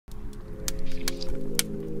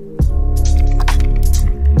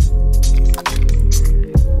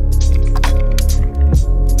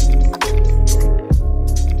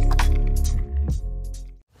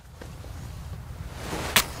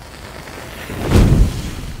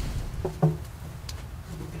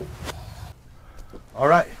All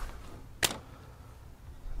right,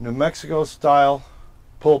 New Mexico style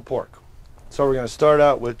pulled pork. So we're going to start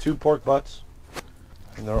out with 2 pork butts,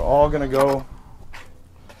 and they're all going to go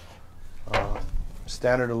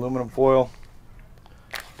standard aluminum foil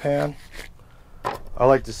pan. I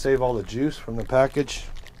like to save all the juice from the package.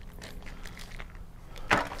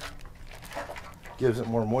 Gives it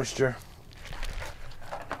more moisture.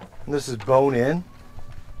 And this is bone in.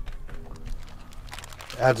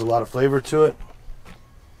 Adds a lot of flavor to it.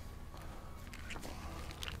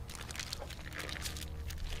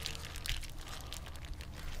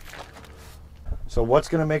 So what's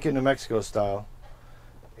going to make it New Mexico style?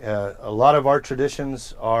 A lot of our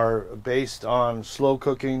traditions are based on slow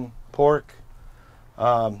cooking pork,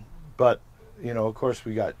 but you know, of course,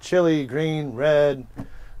 we got chili, green, red.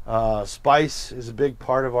 Spice is a big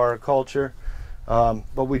part of our culture,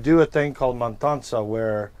 but we do a thing called matanza,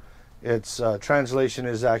 where its translation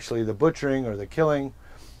is actually the butchering or the killing.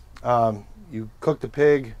 You cook the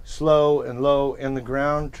pig slow and low in the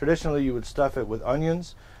ground. Traditionally, you would stuff it with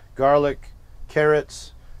onions, garlic,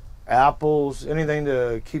 carrots, apples, anything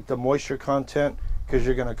to keep the moisture content, because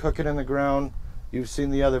you're going to cook it in the ground. You've seen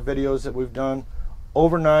the other videos that we've done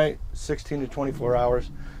overnight, 16 to 24 hours.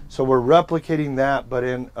 So we're replicating that, but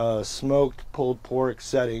in a smoked pulled pork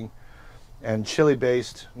setting and chili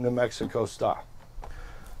based New Mexico style.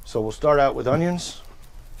 So we'll start out with onions.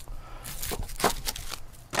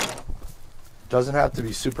 Doesn't have to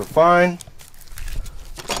be super fine,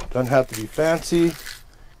 doesn't have to be fancy,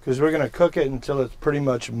 because we're going to cook it until it's pretty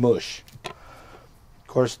much mush. Of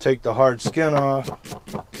course, take the hard skin off.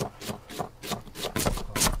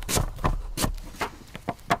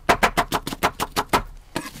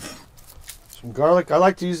 Some garlic. I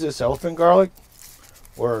like to use this elephant garlic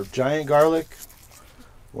or giant garlic,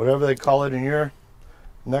 whatever they call it in your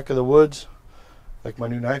neck of the woods. Like my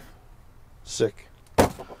new knife. Sick.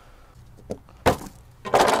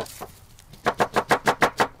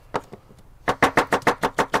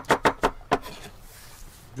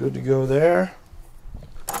 Good to go there.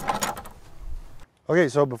 Okay,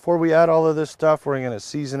 so before we add all of this stuff, we're going to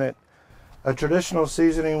season it. A traditional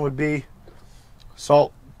seasoning would be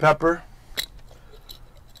salt, pepper.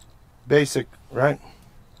 Basic, right?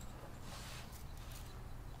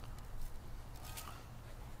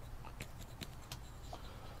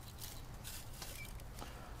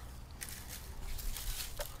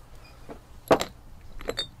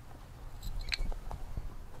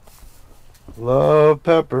 Love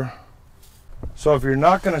pepper. So if you're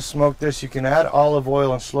not going to smoke this, you can add olive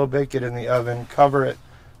oil and slow bake it in the oven, cover it,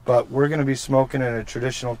 but we're going to be smoking in a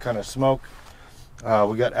traditional kind of smoke.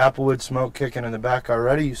 We got applewood smoke kicking in the back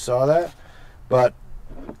already, you saw that. But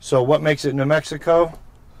so what makes it New Mexico?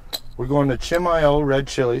 We're going to Chimayo red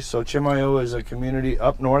chili. So Chimayo is a community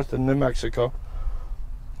up north in New Mexico,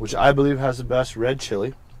 which I believe has the best red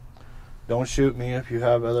chili. Don't shoot me if you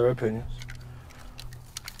have other opinions.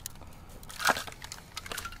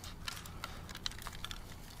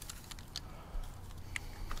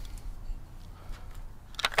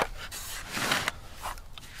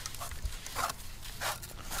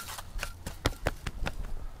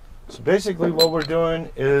 So basically what we're doing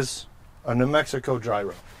is a New Mexico dry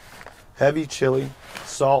rub. Heavy chili,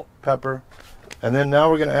 salt, pepper, and then now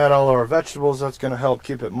we're going to add all our vegetables. That's going to help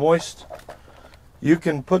keep it moist. You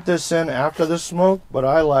can put this in after the smoke, but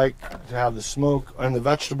I like to have the smoke and the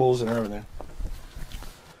vegetables and everything.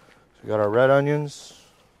 So we got our red onions,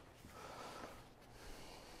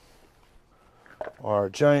 our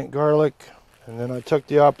giant garlic, and then I took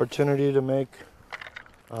the opportunity to make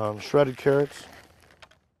shredded carrots.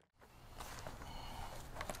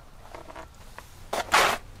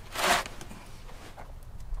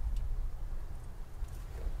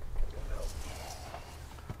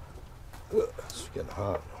 It's getting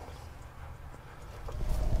hot.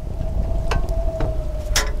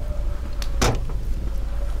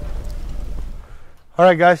 All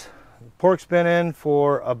right, guys, the pork's been in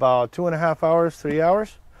for about 2.5 hours, 3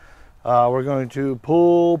 hours. We're going to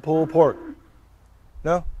pull pork.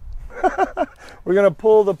 No? We're going to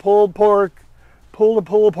pull the pulled pork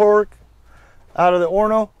out of the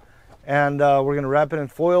horno, and we're going to wrap it in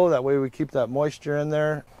foil. That way we keep that moisture in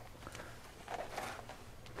there.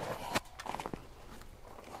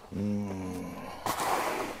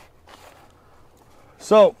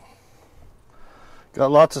 So,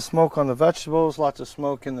 got lots of smoke on the vegetables, lots of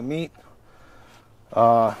smoke in the meat.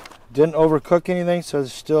 Didn't overcook anything, so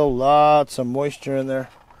there's still lots of moisture in there.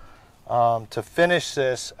 To finish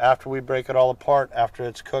this, after we break it all apart, after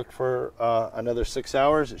it's cooked for another 6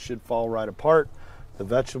 hours, it should fall right apart. The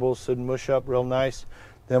vegetables should mush up real nice.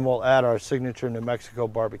 Then we'll add our signature New Mexico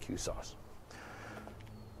barbecue sauce.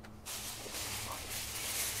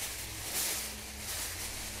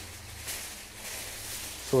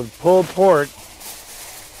 So with pulled pork,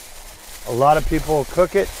 a lot of people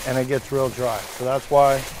cook it and it gets real dry. So that's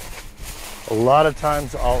why a lot of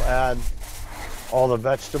times I'll add all the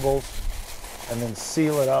vegetables and then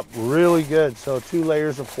seal it up really good. So 2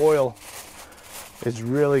 layers of foil is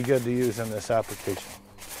really good to use in this application.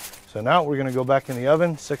 So now we're gonna go back in the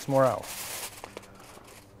oven 6 more hours.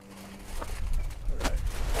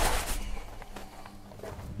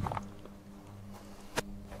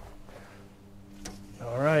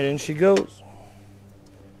 All right, in she goes.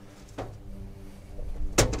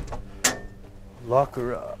 Lock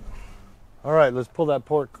her up. All right, let's pull that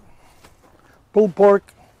pork. Pulled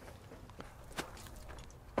pork.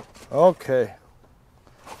 Okay.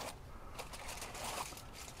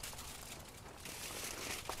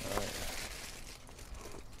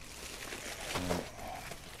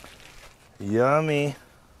 Yummy.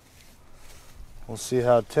 We'll see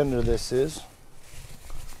how tender this is.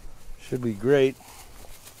 Should be great.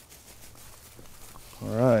 All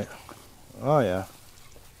right. Oh yeah.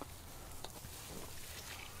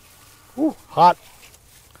 Ooh, hot.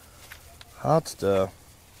 Hot stuff.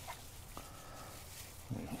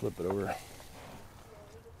 Flip it over.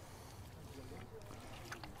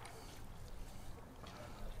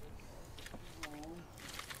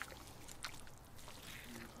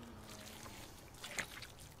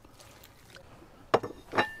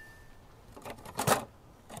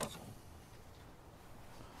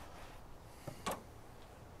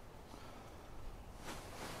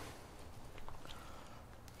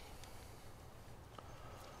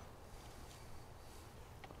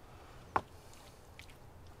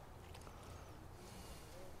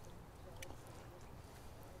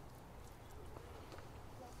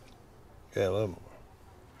 Okay, a little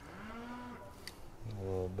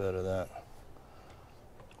bit of that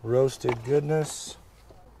roasted goodness.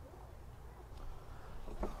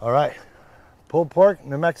 All right, pulled pork,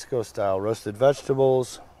 New Mexico style, roasted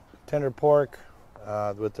vegetables, tender pork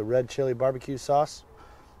with the red chili barbecue sauce,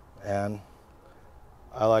 and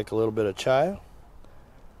I like a little bit of chive.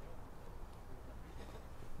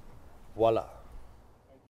 Voila.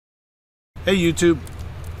 Hey YouTube,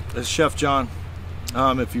 this is Chef John.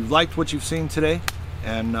 If you've liked what you've seen today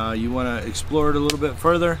and you want to explore it a little bit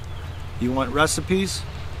further, you want recipes,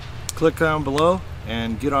 click down below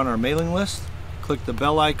and get on our mailing list. Click the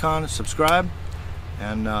bell icon, subscribe,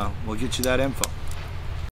 and we'll get you that info.